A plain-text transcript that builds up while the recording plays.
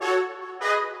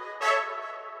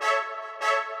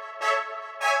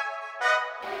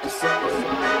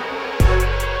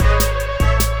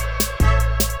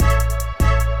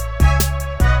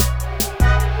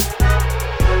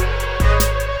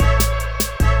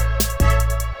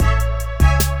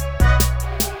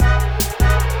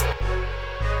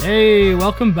Hey,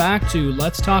 welcome back to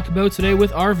Let's Talk About Today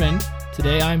with Arvin.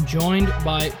 Today I'm joined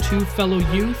by two fellow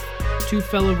youth, two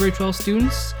fellow grade 12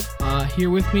 students. Here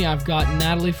with me I've got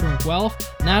Nathalie from Guelph.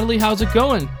 Nathalie, how's it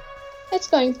going? It's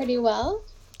going pretty well.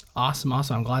 Awesome.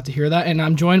 I'm glad to hear that. And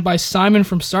I'm joined by Simon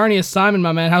from Sarnia. Simon,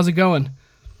 my man, how's it going?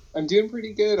 I'm doing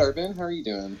pretty good, Arvin. How are you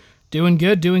doing? Doing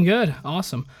good.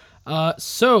 Awesome.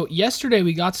 So yesterday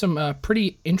we got some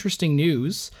pretty interesting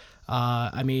news.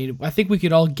 I think we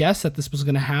could all guess that this was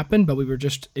going to happen, but we were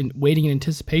just waiting in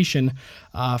anticipation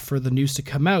for the news to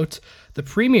come out. The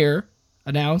Premier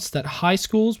announced that high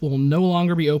schools will no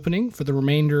longer be opening for the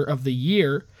remainder of the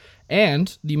year,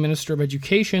 and the Minister of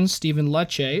Education, Stephen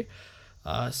Lecce,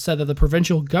 said that the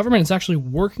provincial government is actually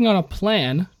working on a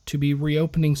plan to be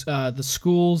reopening the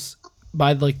schools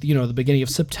by the beginning of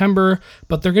September,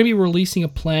 but they're going to be releasing a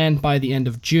plan by the end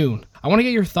of June. I want to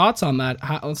get your thoughts on that.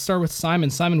 Let's start with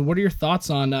Simon. Simon, what are your thoughts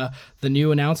on the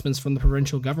new announcements from the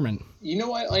provincial government? You know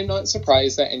what? I'm not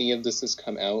surprised that any of this has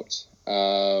come out.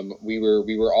 We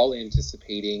were all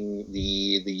anticipating the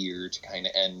year to kind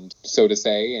of end, so to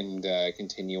say, and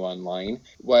continue online.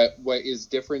 What is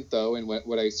different though, and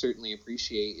what I certainly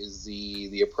appreciate is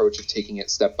the approach of taking it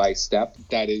step by step.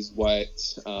 That is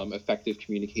what effective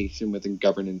communication within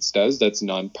governance does. That's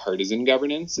nonpartisan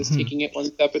governance, is taking it one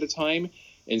step at a time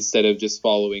instead of just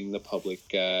following the public,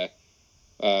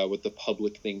 what the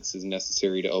public thinks is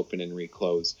necessary to open and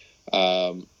reclose.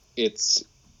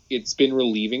 It's been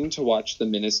relieving to watch the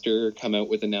minister come out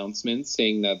with announcements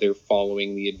saying that they're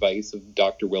following the advice of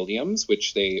Dr. Williams,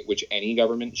 which any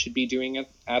government should be doing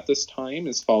at this time,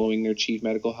 is following their chief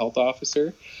medical health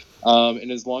officer.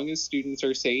 And as long as students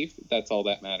are safe, that's all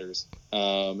that matters.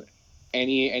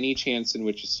 Any chance in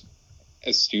which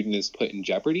a student is put in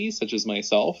jeopardy, such as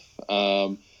myself,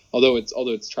 although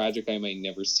it's tragic, I might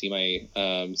never see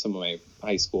my some of my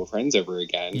high school friends ever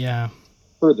again. Yeah,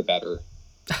 for the better.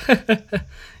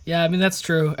 Yeah, I mean, that's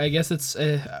true. I guess it's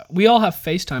we all have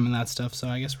FaceTime and that stuff, so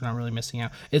I guess we're not really missing out.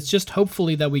 It's just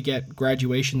hopefully that we get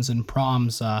graduations and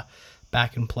proms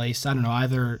back in place. I don't know,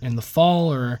 either in the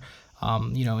fall or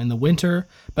in the winter.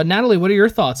 But Nathalie, what are your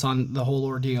thoughts on the whole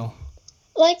ordeal?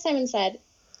 Like Simon said,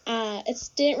 it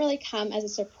didn't really come as a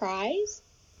surprise.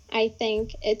 I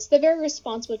think it's the very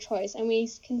responsible choice, and we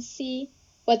can see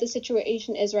what the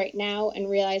situation is right now and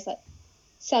realize that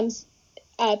some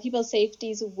people's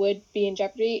safeties would be in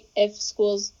jeopardy if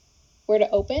schools were to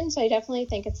open. So I definitely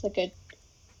think it's a good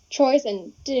choice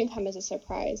and didn't come as a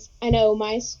surprise. I know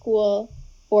my school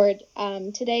board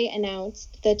today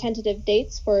announced the tentative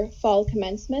dates for fall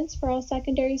commencements for all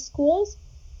secondary schools.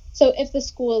 So if the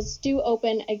schools do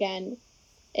open again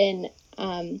in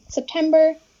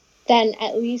September, then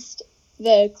at least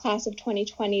the class of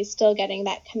 2020 is still getting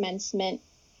that commencement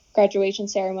graduation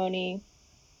ceremony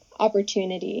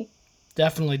opportunity.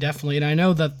 Definitely. And I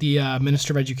know that the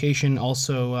Minister of Education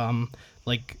also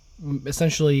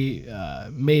essentially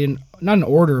made not an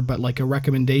order, but like a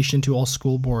recommendation to all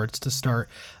school boards to start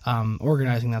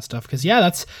organizing that stuff. Because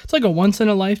it's like a once in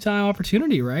a lifetime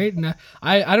opportunity, right? And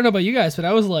I don't know about you guys, but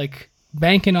I was like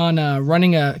banking on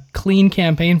running a clean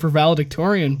campaign for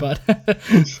valedictorian, but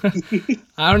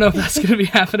I don't know if that's going to be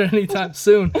happening anytime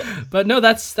soon. But no,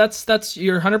 that's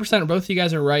you're 100%. Both of you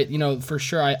guys are right. For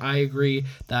sure, I agree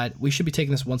that we should be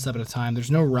taking this one step at a time. There's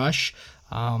no rush,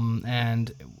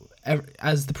 and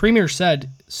as the Premier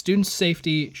said, student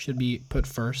safety should be put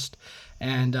first.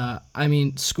 And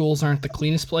schools aren't the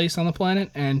cleanest place on the planet,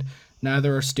 and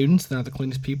neither are students. They're not the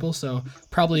cleanest people, so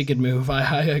probably a good move.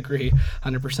 I agree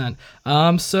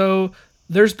 100%. So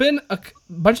there's been a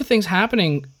bunch of things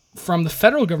happening from the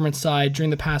federal government side during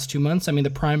the past 2 months. I mean, the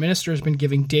Prime Minister has been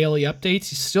giving daily updates.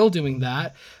 He's still doing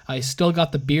that. He's still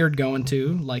got the beard going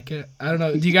too. Like, I don't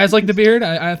know. Do you guys like the beard?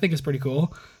 I think it's pretty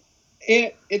cool.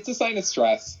 It's a sign of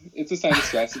stress. It's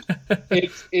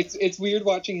weird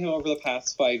watching him over the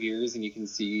past 5 years, and you can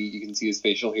see his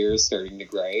facial hair is starting to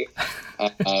gray.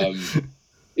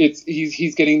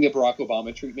 He's getting the Barack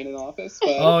Obama treatment in office.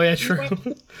 But oh yeah, true.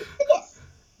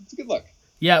 It's a good look.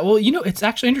 Yeah, well, it's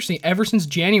actually interesting. Ever since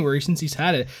January, since he's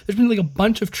had it, there's been like a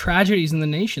bunch of tragedies in the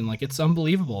nation. Like, it's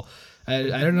unbelievable.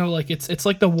 I don't know, like it's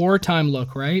like the wartime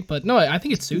look, right? But no, I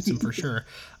think it suits him for sure.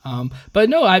 But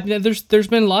no, there's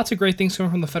been lots of great things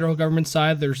coming from the federal government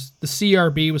side. There's the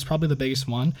CRB was probably the biggest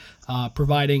one,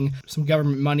 providing some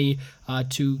government money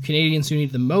to Canadians who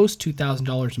need the most,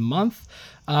 $2,000 a month.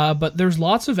 But there's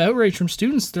lots of outrage from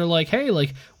students. They're like, hey,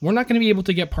 like we're not going to be able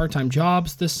to get part-time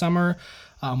jobs this summer.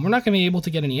 We're not going to be able to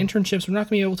get any internships. We're not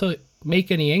going to be able to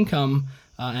make any income.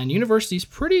 And university is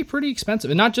pretty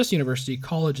expensive. And not just university,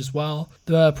 college as well.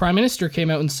 The Prime Minister came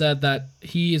out and said that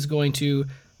he is going to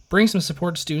bring some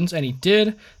support to students, and he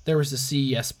did. There was the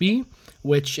CESB,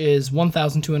 which is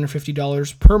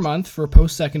 $1,250 per month for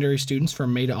post-secondary students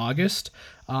from May to August,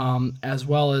 as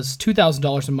well as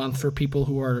 $2,000 a month for people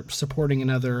who are supporting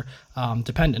another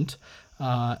dependent.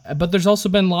 But there's also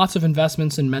been lots of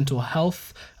investments in mental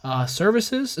health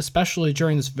services, especially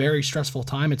during this very stressful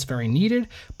time. It's very needed.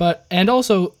 And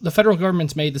also the federal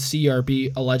government's made the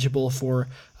CRB eligible for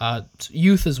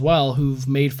youth as well, who've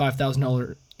made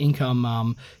 $5,000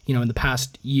 income, in the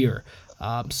past year.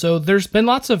 So there's been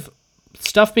lots of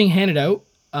stuff being handed out,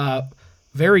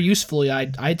 very usefully.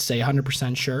 I'd say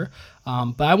 100% sure.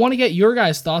 But I want to get your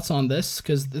guys' thoughts on this,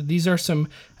 because these are some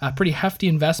pretty hefty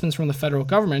investments from the federal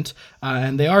government,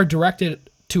 and they are directed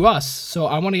to us. So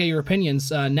I want to get your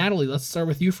opinions. Nathalie, let's start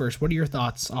with you first. What are your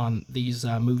thoughts on these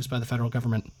moves by the federal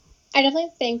government? I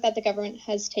definitely think that the government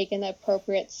has taken the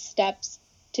appropriate steps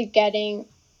to getting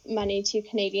money to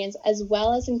Canadians, as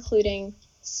well as including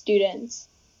students.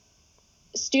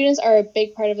 Students are a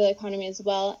big part of the economy as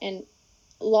well, and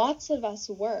lots of us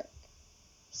work.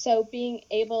 So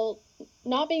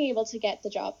not being able to get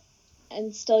the job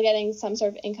and still getting some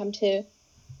sort of income to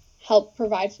help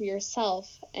provide for yourself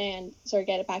and sort of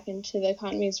get it back into the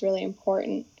economy is really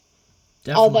important.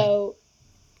 Definitely. Although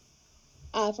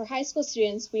for high school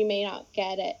students, we may not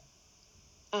get it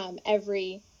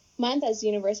every month as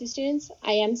university students.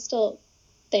 I am still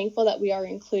thankful that we are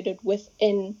included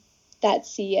within that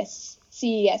CESB.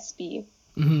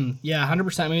 Mm-hmm. Yeah,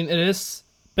 100%. I mean, it is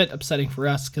a bit upsetting for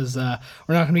us because we're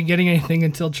not going to be getting anything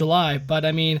until July. But,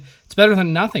 I mean, it's better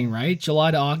than nothing, right?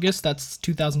 July to August, that's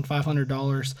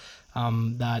 $2,500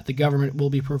 that the government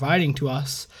will be providing to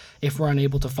us if we're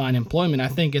unable to find employment. I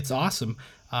think it's awesome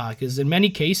because in many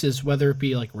cases, whether it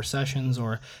be like recessions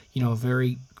or,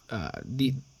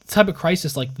 the type of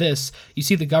crisis like this, you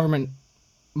see the government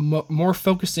more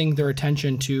focusing their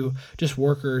attention to just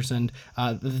workers and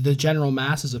the general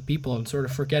masses of people, and sort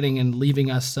of forgetting and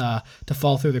leaving us to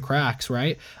fall through the cracks,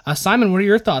 right? Simon, what are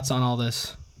your thoughts on all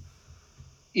this?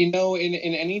 In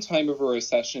any time of a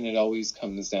recession, it always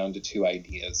comes down to two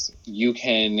ideas. You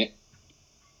can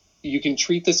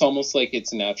treat this almost like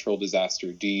it's a natural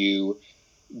disaster. Do you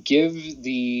give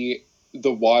the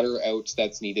water out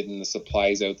that's needed and the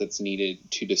supplies out that's needed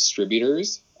to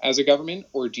distributors as a government,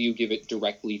 or do you give it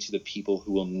directly to the people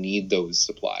who will need those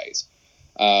supplies?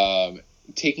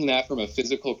 Taking that from a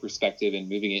physical perspective and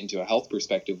moving it into a health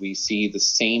perspective, we see the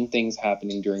same things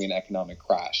happening during an economic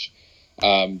crash.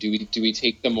 Do we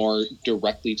take the more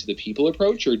directly to the people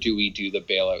approach, or do we do the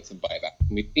bailouts and buyback?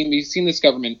 We've seen this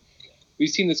government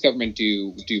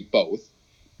do both.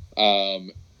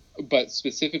 But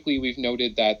specifically, we've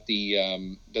noted that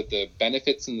the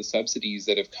benefits and the subsidies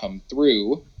that have come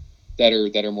through that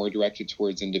are more directed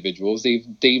towards individuals,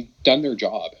 they've done their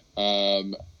job.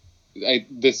 The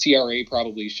CRA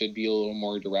probably should be a little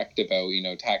more direct about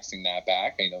taxing that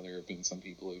back. I know there have been some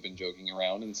people who have been joking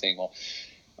around and saying,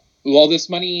 well, this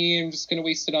money, I'm just going to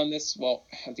waste it on this. Well,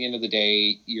 at the end of the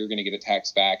day, you're going to get a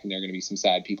tax back, and there are going to be some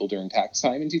sad people during tax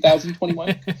time in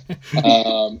 2021,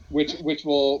 which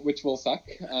will suck.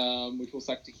 Which will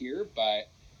suck to hear. But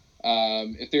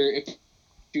if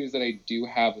issues that I do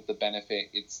have with the benefit,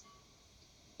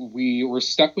 we were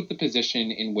stuck with the position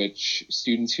in which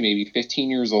students who may be 15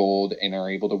 years old and are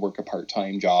able to work a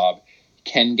part-time job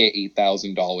can get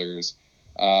 $8,000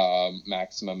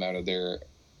 maximum out of the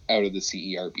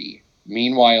CERB.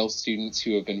 Meanwhile, students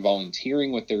who have been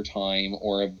volunteering with their time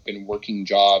or have been working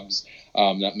jobs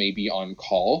that may be on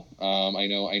call. I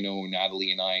know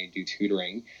Nathalie and I do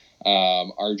tutoring.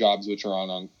 Our jobs which are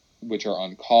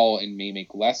on call and may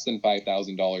make less than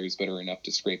 $5,000 but are enough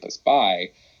to scrape us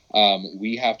by.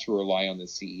 We have to rely on the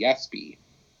CESB.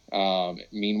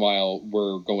 Meanwhile,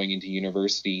 we're going into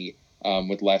university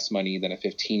with less money than a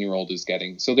 15-year-old is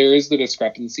getting. So there is the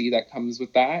discrepancy that comes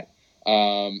with that.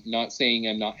 Not saying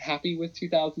I'm not happy with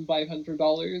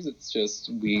 $2,500. It's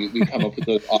just we come up with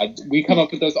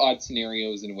those odd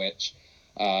scenarios in which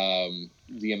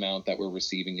the amount that we're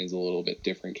receiving is a little bit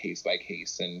different case by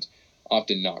case and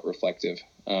often not reflective.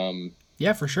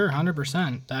 Yeah, for sure,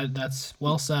 100%. That's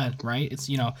well said, right? It's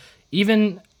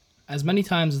even as many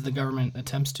times as the government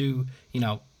attempts to,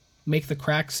 make the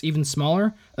cracks even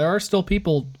smaller, there are still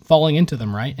people falling into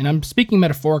them, right? And I'm speaking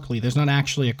metaphorically. There's not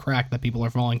actually a crack that people are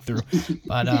falling through.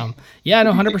 But yeah,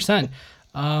 no,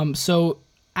 100%. So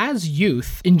as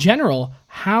youth in general,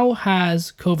 how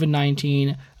has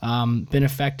COVID-19 been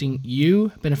affecting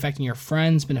you, been affecting your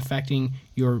friends, been affecting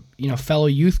your fellow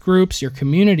youth groups, your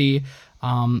community?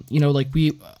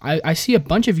 I see a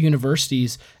bunch of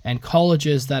universities and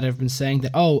colleges that have been saying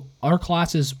that, our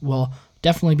classes will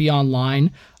definitely be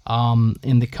online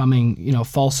in the coming,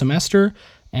 fall semester.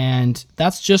 And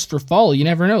that's just for fall. You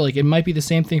never know. Like, it might be the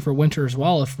same thing for winter as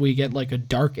well if we get like a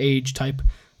dark age type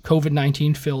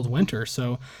COVID-19 filled winter.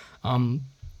 So,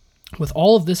 with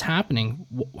all of this happening,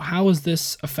 how is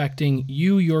this affecting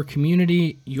you, your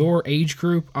community, your age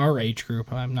group, our age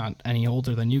group? I'm not any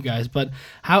older than you guys, but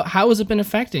how has it been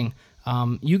affecting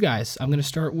you guys? I'm going to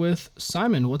start with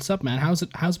Simon. What's up, man? How's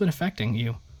it been affecting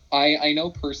you? I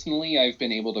know personally I've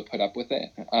been able to put up with it.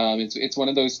 It's one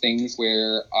of those things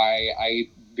where I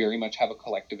very much have a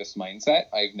collectivist mindset.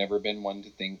 I've never been one to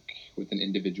think with an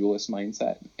individualist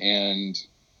mindset. And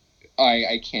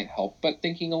I can't help but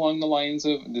thinking along the lines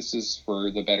of this is for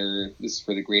the better, this is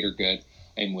for the greater good.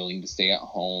 I'm willing to stay at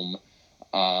home.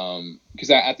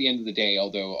 Because at the end of the day,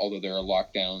 although there are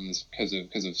lockdowns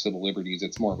because of civil liberties,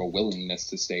 it's more of a willingness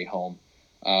to stay home.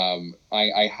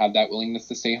 I have that willingness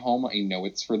to stay home. I know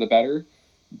it's for the better,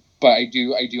 but I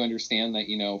do understand that,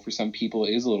 for some people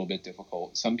it is a little bit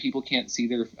difficult. Some people can't see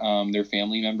their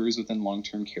family members within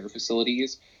long-term care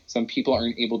facilities. Some people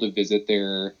aren't able to visit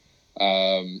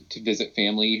visit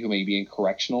family who may be in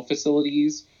correctional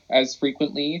facilities as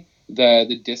frequently.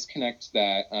 The disconnect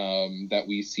that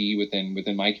we see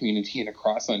within my community and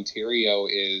across Ontario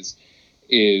is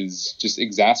just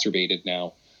exacerbated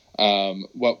now.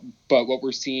 What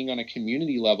we're seeing on a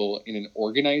community level, in an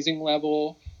organizing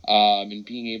level, and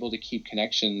being able to keep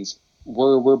connections,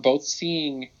 we're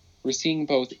seeing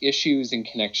both issues and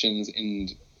connections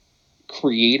and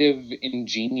creative,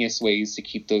 ingenious ways to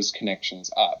keep those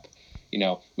connections up.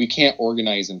 We can't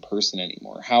organize in person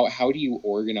anymore. How do you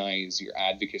organize your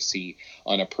advocacy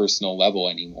on a personal level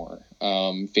anymore,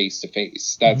 face to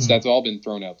face? That's all been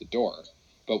thrown out the door.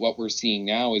 But what we're seeing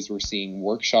now is we're seeing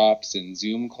workshops and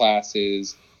Zoom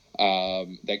classes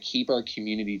that keep our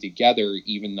community together,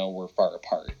 even though we're far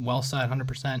apart. Well said,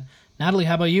 100%. Nathalie,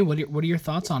 how about you? What are your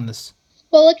thoughts on this?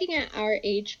 Well, looking at our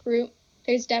age group,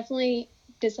 there's definitely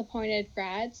disappointed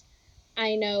grads.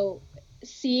 I know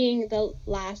seeing the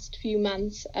last few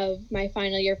months of my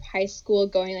final year of high school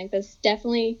going like this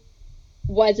definitely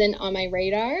wasn't on my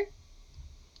radar.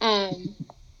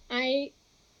 I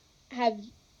have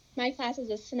my classes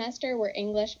this semester were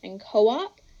English and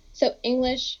co-op. So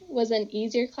English was an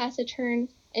easier class to turn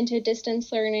into a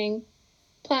distance learning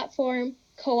platform.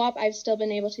 Co-op, I've still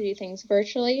been able to do things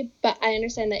virtually, but I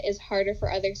understand that it's harder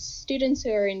for other students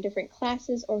who are in different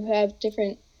classes or who have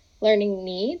different learning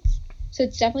needs. So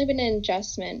it's definitely been an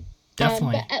adjustment.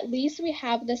 Definitely. But at least we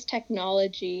have this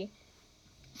technology,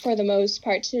 for the most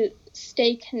part, to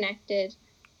stay connected.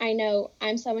 I know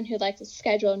I'm someone who likes a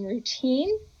schedule and routine,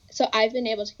 so I've been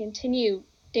able to continue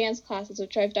dance classes,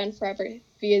 which I've done forever,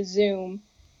 via Zoom.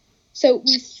 So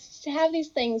we have these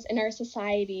things in our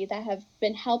society that have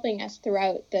been helping us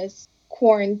throughout this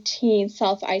quarantine,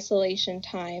 self-isolation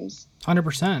times.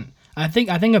 100%. I think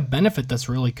a benefit that's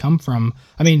really come from,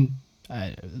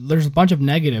 there's a bunch of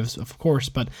negatives, of course,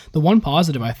 but the one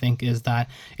positive, I think, is that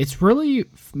it's really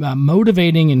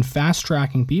motivating and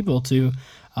fast-tracking people to,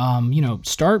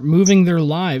 start moving their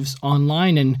lives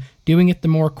online and doing it the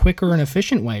more quicker and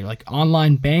efficient way, like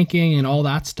online banking and all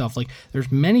that stuff. Like, there's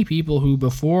many people who,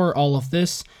 before all of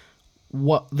this,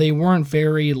 they weren't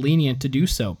very lenient to do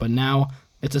so, but now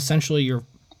it's essentially you're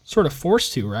sort of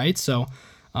forced to, right? So,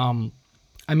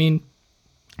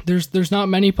 there's not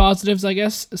many positives, I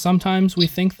guess. Sometimes we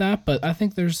think that, but I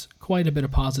think there's quite a bit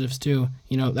of positives too.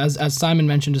 As Simon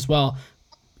mentioned as well,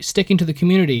 sticking to the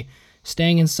community,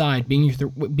 staying inside, being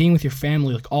with your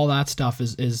family, like all that stuff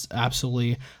is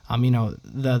absolutely,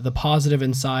 the positive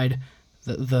inside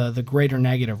the greater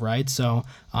negative, right? So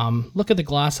look at the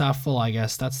glass half full, I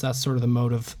guess. That's sort of the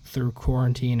motive through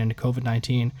quarantine and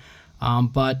COVID-19.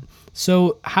 But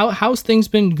so how's things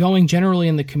been going generally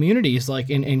in the communities, like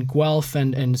in Guelph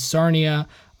and Sarnia?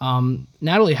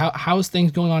 Nathalie, how's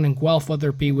things going on in Guelph, whether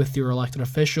it be with your elected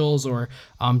officials or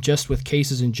just with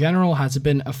cases in general? Has it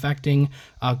been affecting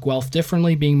Guelph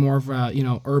differently, being more of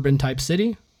a urban type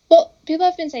city? Well, people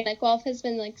have been saying that Guelph has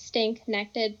been staying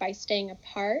connected by staying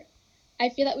apart. I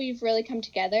feel that we've really come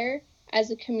together as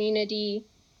a community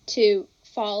to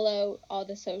follow all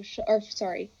the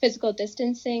physical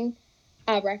distancing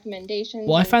recommendations.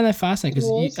 Well, I find that fascinating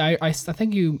rules. because I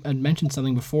think you had mentioned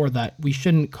something before that we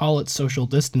shouldn't call it social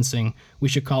distancing. We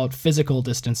should call it physical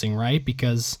distancing, right?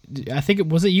 Because I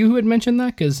think was it you who had mentioned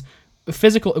that? Because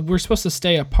physical, we're supposed to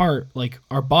stay apart, like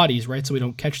our bodies, right? So we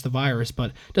don't catch the virus,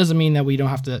 but it doesn't mean that we don't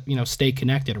have to, stay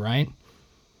connected, right?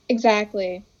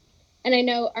 Exactly. And I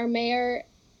know our mayor,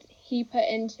 he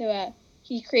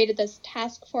created this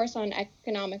task force on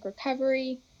economic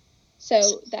recovery. So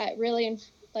that really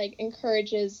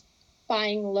encourages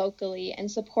buying locally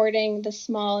and supporting the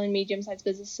small and medium-sized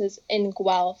businesses in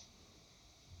Guelph.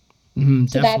 So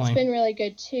Definitely. that's been really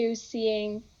good too,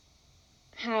 seeing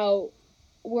how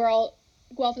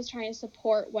Guelph is trying to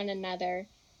support one another.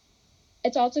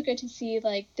 It's also good to see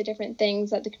the different things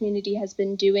that the community has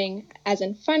been doing, as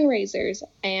in fundraisers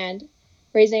and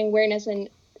raising awareness and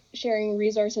sharing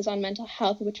resources on mental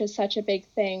health, which is such a big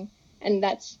thing, and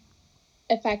that's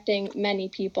affecting many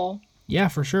people. Yeah,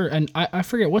 for sure. And I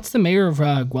forget, what's the mayor of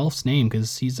Guelph's name?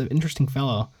 Because he's an interesting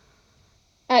fellow.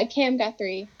 Cam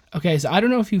Guthrie. Okay, so I don't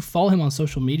know if you follow him on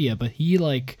social media, but he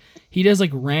does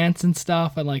rants and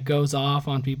stuff and goes off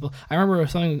on people. I remember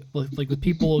something with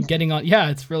people getting on. Yeah,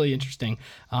 it's really interesting.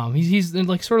 He's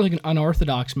sort of like an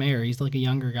unorthodox mayor. He's like a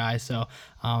younger guy. So,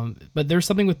 but there's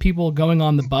something with people going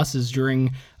on the buses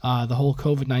during the whole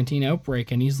COVID-19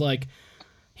 outbreak, and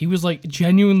he was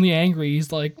genuinely angry.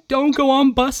 He's like, don't go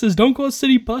on buses. Don't go on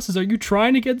city buses. Are you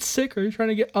trying to get sick? Are you trying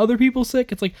to get other people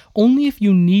sick? It's only if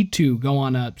you need to go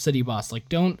on a city bus.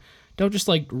 Don't just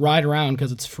ride around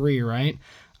because it's free, right?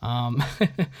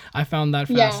 I found that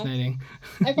fascinating.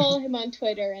 Yeah. I follow him on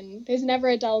Twitter, and there's never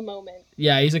a dull moment.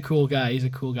 Yeah, he's a cool guy. He's a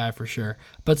cool guy for sure.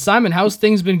 But Simon, how's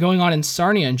things been going on in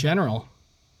Sarnia in general?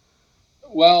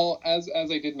 Well, as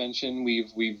I did mention,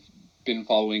 we've been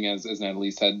following, as Nathalie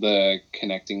said, the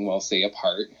connecting while stay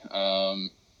apart.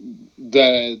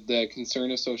 The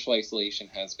concern of social isolation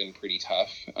has been pretty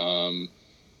tough.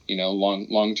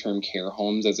 Long-term care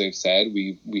homes, as I've said,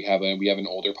 we have an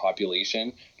older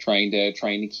population, trying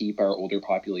to keep our older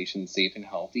population safe and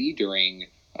healthy during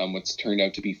what's turned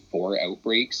out to be 4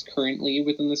 outbreaks currently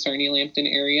within the Sarnia-Lambton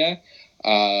area.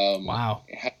 Wow.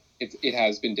 It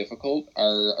has been difficult.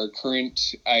 Our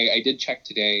current, I did check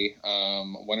today,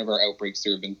 one of our outbreaks,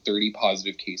 there have been 30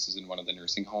 positive cases in one of the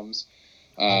nursing homes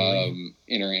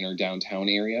in our downtown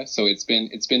area. So it's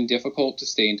been difficult to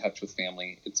stay in touch with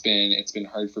family. It's been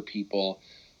hard for people,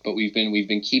 but we've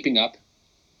been keeping up.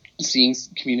 Seeing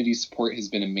community support has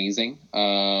been amazing.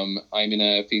 I'm in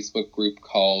a Facebook group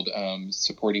called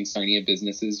Supporting Sarnia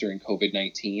Businesses During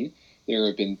COVID-19. There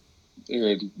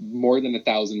are more than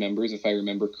 1,000 members, if I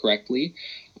remember correctly,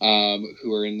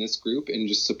 who are in this group and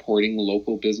just supporting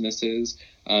local businesses,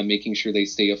 making sure they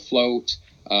stay afloat,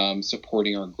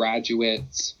 supporting our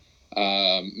graduates,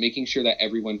 making sure that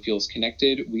everyone feels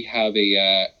connected. We have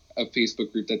a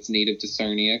Facebook group that's native to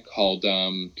Sarnia called,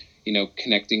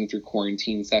 Connecting Through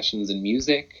Quarantine Sessions and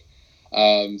Music,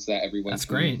 so that everyone that's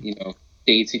great.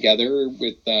 Stay together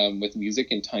with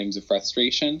music in times of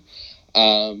frustration.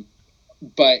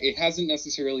 But it hasn't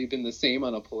necessarily been the same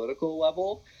on a political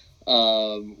level,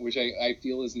 which I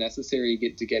feel is necessary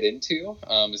to get into,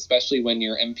 especially when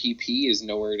your MPP is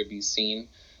nowhere to be seen,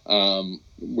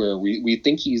 where we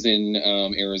think he's in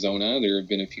Arizona. There have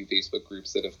been a few Facebook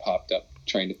groups that have popped up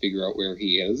trying to figure out where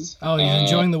he is. Oh, he's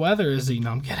enjoying the weather, is he?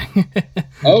 No, I'm kidding.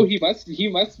 Oh, he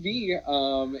must be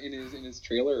in his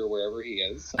trailer or wherever he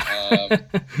is.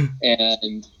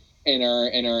 And our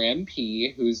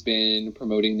MP, who's been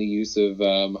promoting the use of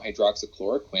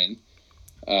hydroxychloroquine.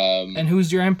 And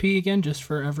who's your MP again, just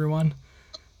for everyone?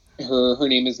 Her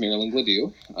name is Marilyn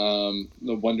Gladue,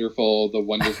 the wonderful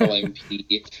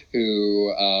MP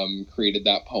who created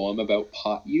that poem about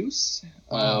pot use.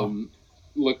 Wow.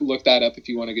 Look that up if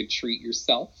you want a good treat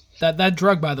yourself. That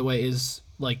drug, by the way, is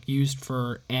used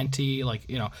for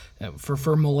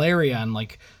for malaria and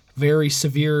very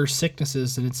severe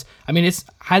sicknesses, and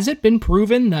has it been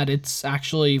proven that it's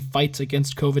actually fights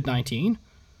against COVID-19?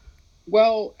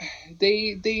 Well,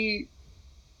 they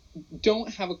don't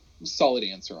have a solid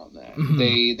answer on that. Mm-hmm.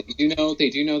 They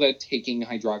do know that taking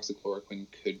hydroxychloroquine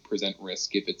could present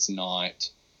risk if it's not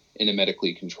in a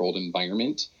medically controlled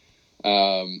environment.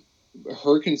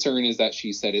 Her concern is that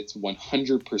she said it's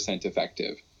 100%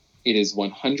 effective. It is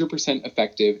 100%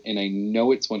 effective, and I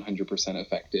know it's 100%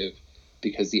 effective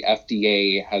because the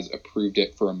FDA has approved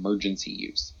it for emergency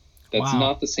use. That's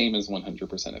not the same as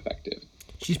 100% effective.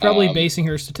 She's probably basing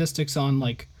her statistics on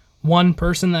one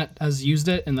person that has used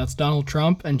it, and that's Donald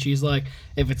Trump, and she's like,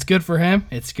 if it's good for him,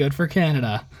 it's good for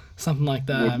Canada. Something like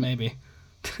that, maybe.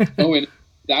 Oh,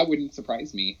 That wouldn't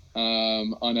surprise me.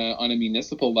 On a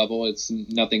municipal level, it's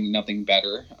nothing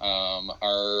better.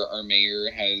 Our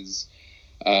mayor has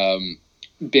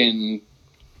been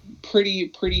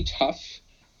pretty tough,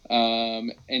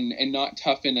 and not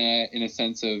tough in a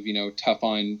sense of, tough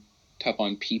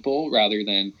on people, rather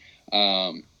than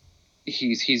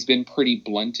he's been pretty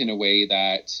blunt in a way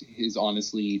that is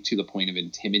honestly to the point of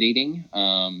intimidating,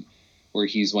 where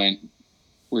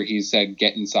he said,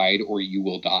 "Get inside or you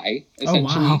will die,"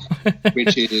 essentially. Oh, wow.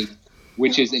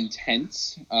 which is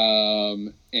intense,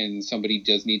 and somebody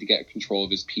does need to get control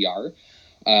of his PR.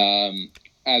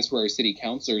 As for our city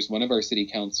councilors, one of our city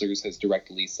councilors has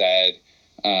directly said,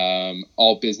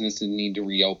 all businesses need to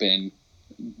reopen.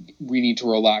 We need to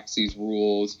relax these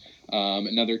rules.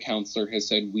 Another councilor has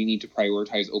said we need to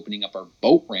prioritize opening up our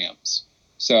boat ramps.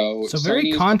 So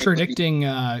very contradicting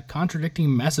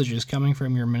messages coming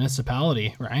from your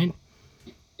municipality, right?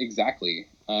 Exactly.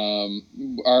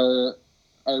 Our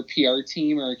PR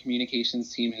team, our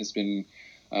communications team has been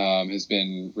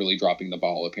really dropping the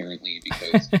ball, apparently,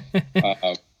 because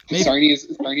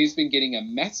Sarnia's been getting a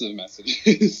mess of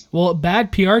messages. Well,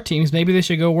 bad PR teams, maybe they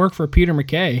should go work for Peter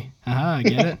MacKay. Aha, I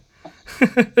get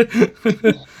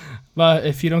it. But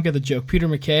if you don't get the joke, Peter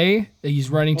MacKay, he's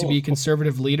running to be a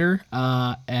conservative leader,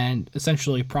 and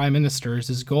essentially prime minister is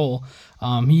his goal.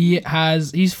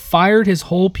 He's fired his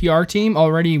whole PR team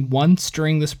already once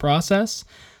during this process,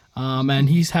 and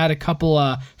he's had a couple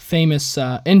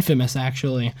infamous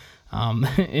actually,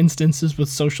 instances with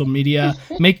social media,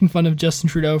 making fun of Justin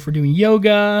Trudeau for doing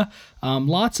yoga,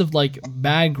 lots of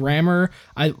bad grammar.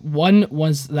 One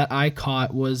was that I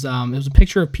caught was it was a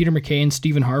picture of Peter MacKay and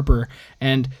Stephen Harper,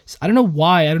 and I don't know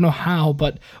why, I don't know how,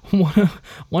 but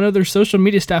one of their social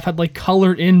media staff had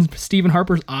colored in Stephen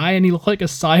Harper's eye, and he looked like a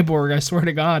cyborg. I swear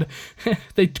to God.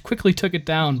 They quickly took it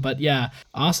down, but yeah,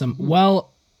 awesome. Well,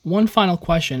 one final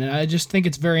question, and I just think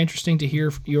it's very interesting to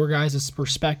hear your guys'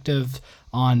 perspective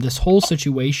on this whole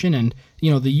situation, and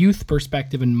the youth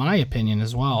perspective, in my opinion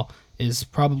as well, is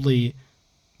probably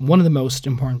one of the most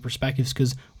important perspectives,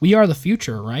 because we are the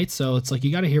future, right? So it's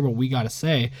you got to hear what we got to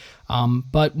say.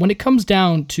 But when it comes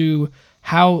down to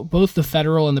how both the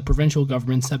federal and the provincial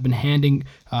governments have been handling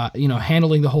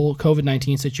the whole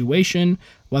COVID-19 situation,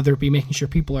 whether it be making sure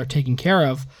people are taken care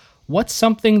of, what's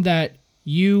something that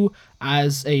you,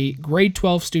 as a grade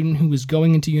 12 student who is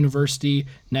going into university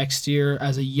next year,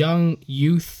 as a young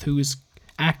youth who is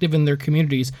active in their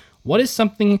communities, what is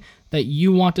something that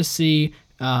you want to see,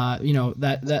 that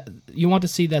you want to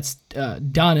see that's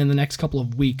done in the next couple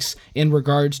of weeks in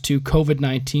regards to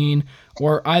COVID-19,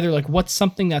 or either what's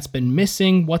something that's been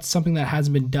missing, what's something that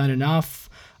hasn't been done enough?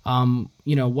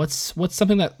 What's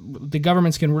something that the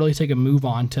governments can really take a move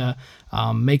on to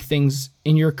make things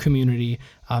in your community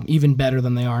even better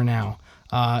than they are now?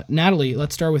 Nathalie,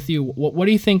 let's start with you. What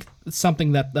do you think is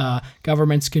something that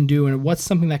governments can do, and what's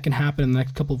something that can happen in the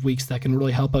next couple of weeks that can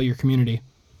really help out your community?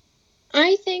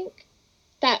 I think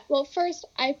that, well, first,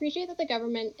 I appreciate that the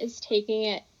government is taking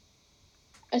it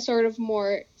a sort of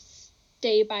more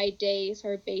day-by-day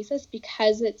sort of basis,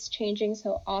 because it's changing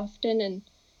so often, and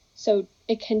so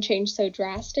it can change so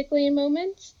drastically in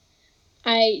moments.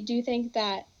 I do think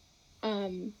that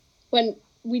when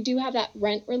we do have that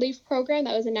rent relief program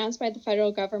that was announced by the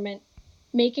federal government,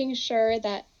 making sure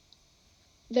that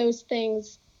those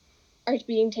things are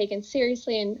being taken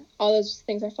seriously and all those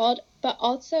things are followed, but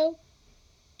also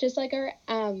just our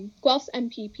Guelph's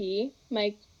MPP,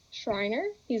 Mike Schreiner,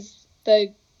 he's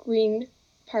the Green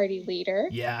Party leader.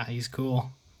 Yeah, he's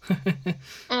cool.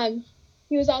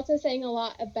 He was also saying a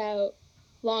lot about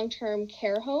long-term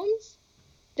care homes.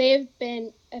 They have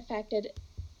been affected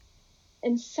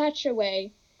in such a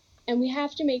way, and we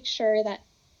have to make sure that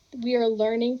we are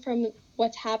learning from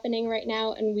what's happening right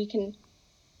now, and we can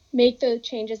make the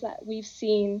changes that we've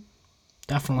seen.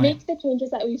 Definitely. Make the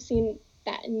changes that we've seen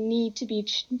that need to be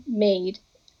made.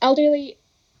 Elderly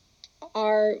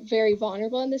are very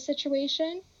vulnerable in this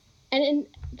situation, and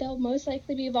they'll most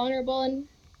likely be vulnerable in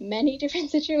many different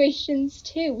situations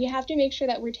too. We have to make sure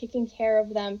that we're taking care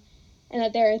of them, and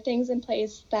that there are things in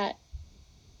place that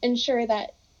ensure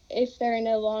that if they're in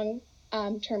a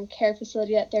long-term care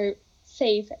facility, that they're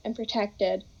safe and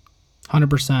protected.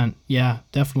 100%. Yeah,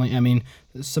 definitely. I mean,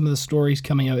 some of the stories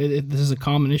coming out, this is a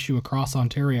common issue across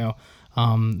Ontario.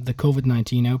 The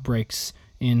COVID-19 outbreaks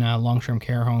in long-term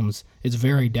care homes is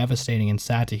very devastating and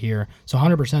sad to hear. So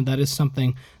 100%, that is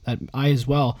something that I as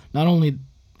well, not only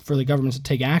for the government to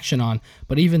take action on,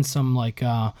 but even some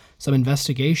some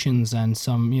investigations and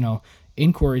some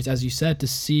inquiries, as you said, to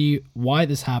see why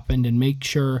this happened and making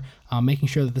sure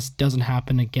that this doesn't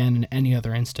happen again in any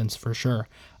other instance, for sure.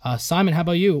 Simon, how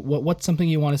about you? What's something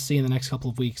you want to see in the next couple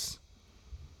of weeks?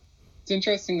 It's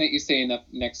interesting that you say in the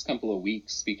next couple of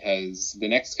weeks, because the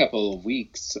next couple of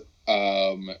weeks,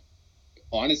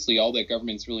 honestly, all that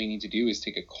governments really need to do is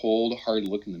take a cold, hard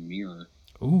look in the mirror.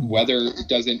 Ooh. Whether it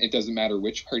doesn't matter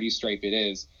which party stripe it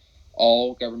is,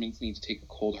 all governments need to take a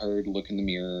cold, hard look in the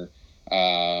mirror,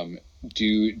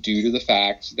 due to the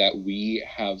fact that we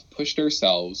have pushed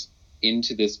ourselves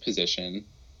into this position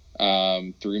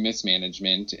through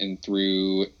mismanagement and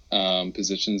through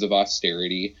positions of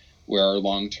austerity, where our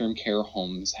long-term care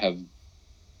homes have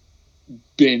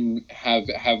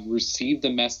received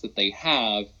the mess that they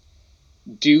have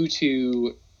due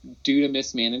to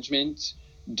mismanagement,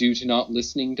 due to not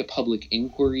listening to public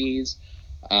inquiries.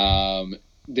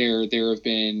 There's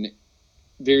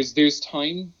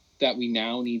time that we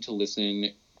now need to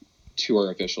listen to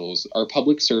our officials, our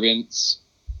public servants.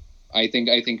 I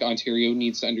think Ontario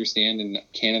needs to understand, and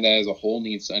Canada as a whole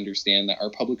needs to understand, that our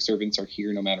public servants are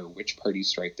here no matter which party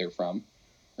stripe they're from,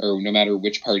 or no matter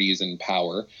which party is in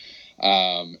power.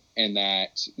 And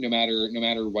that no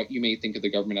matter what you may think of the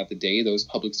government at the day, those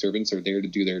public servants are there to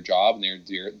do their job, and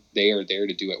they are there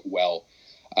to do it well.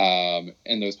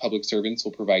 And those public servants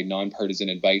will provide nonpartisan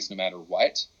advice no matter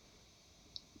what.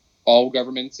 All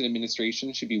governments and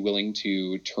administrations should be willing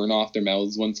to turn off their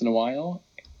mouths once in a while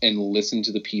and listen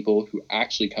to the people who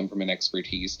actually come from an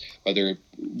expertise, whether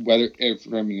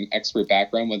from an expert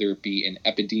background, whether it be in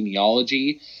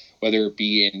epidemiology, whether it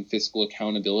be in fiscal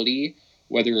accountability,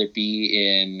 whether it be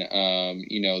in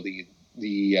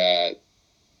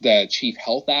the chief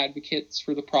health advocates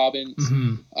for the province.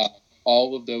 Mm-hmm.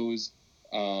 All of those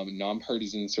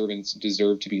nonpartisan servants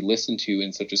deserve to be listened to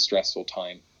in such a stressful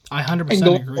time. I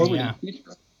 100% agree.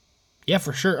 Yeah,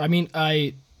 for sure. I mean,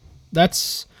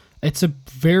 it's a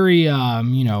very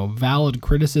valid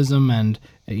criticism, and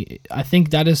I think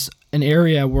that is an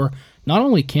area where not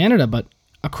only Canada but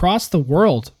across the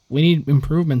world we need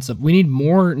improvements. We need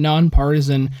more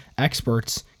nonpartisan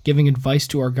experts giving advice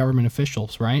to our government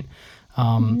officials, right?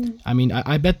 I mean,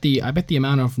 I bet the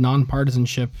amount of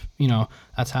nonpartisanship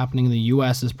that's happening in the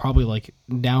U.S. is probably like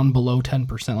down below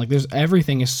 10%. Like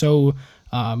everything is so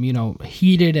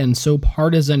heated and so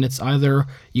partisan. It's either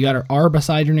you got an R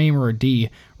beside your name or a D,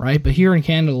 right? But here in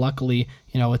Canada, luckily,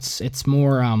 it's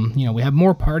more, we have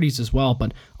more parties as well.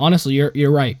 But honestly,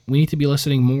 you're right. We need to be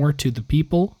listening more to the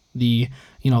people, the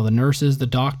nurses, the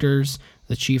doctors,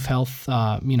 the chief health,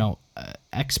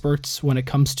 experts when it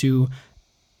comes to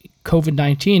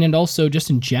COVID-19, and also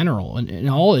just in general in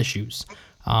all issues.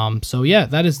 So yeah,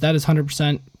 that is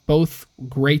 100% both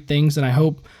great things, and I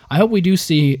hope we do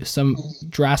see some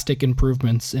drastic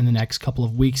improvements in the next couple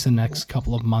of weeks and next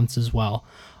couple of months as well.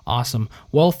 Awesome.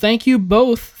 Well, thank you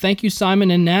both. Thank you,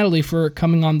 Simon and Nathalie, for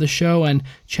coming on the show and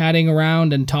chatting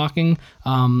around and talking.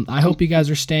 I hope you guys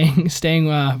are staying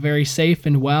very safe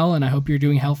and well, and I hope you're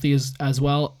doing healthy as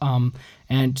well.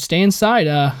 And stay inside.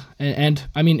 And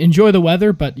I mean, enjoy the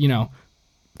weather, but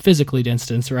physically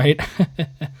distance, right?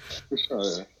 For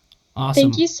sure. Awesome.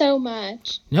 Thank you so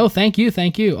much. No, thank you.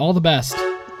 All the best.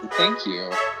 Thank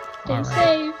you. Stay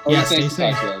safe. Yeah, stay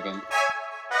safe. Talk to you,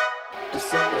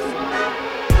 Arvin.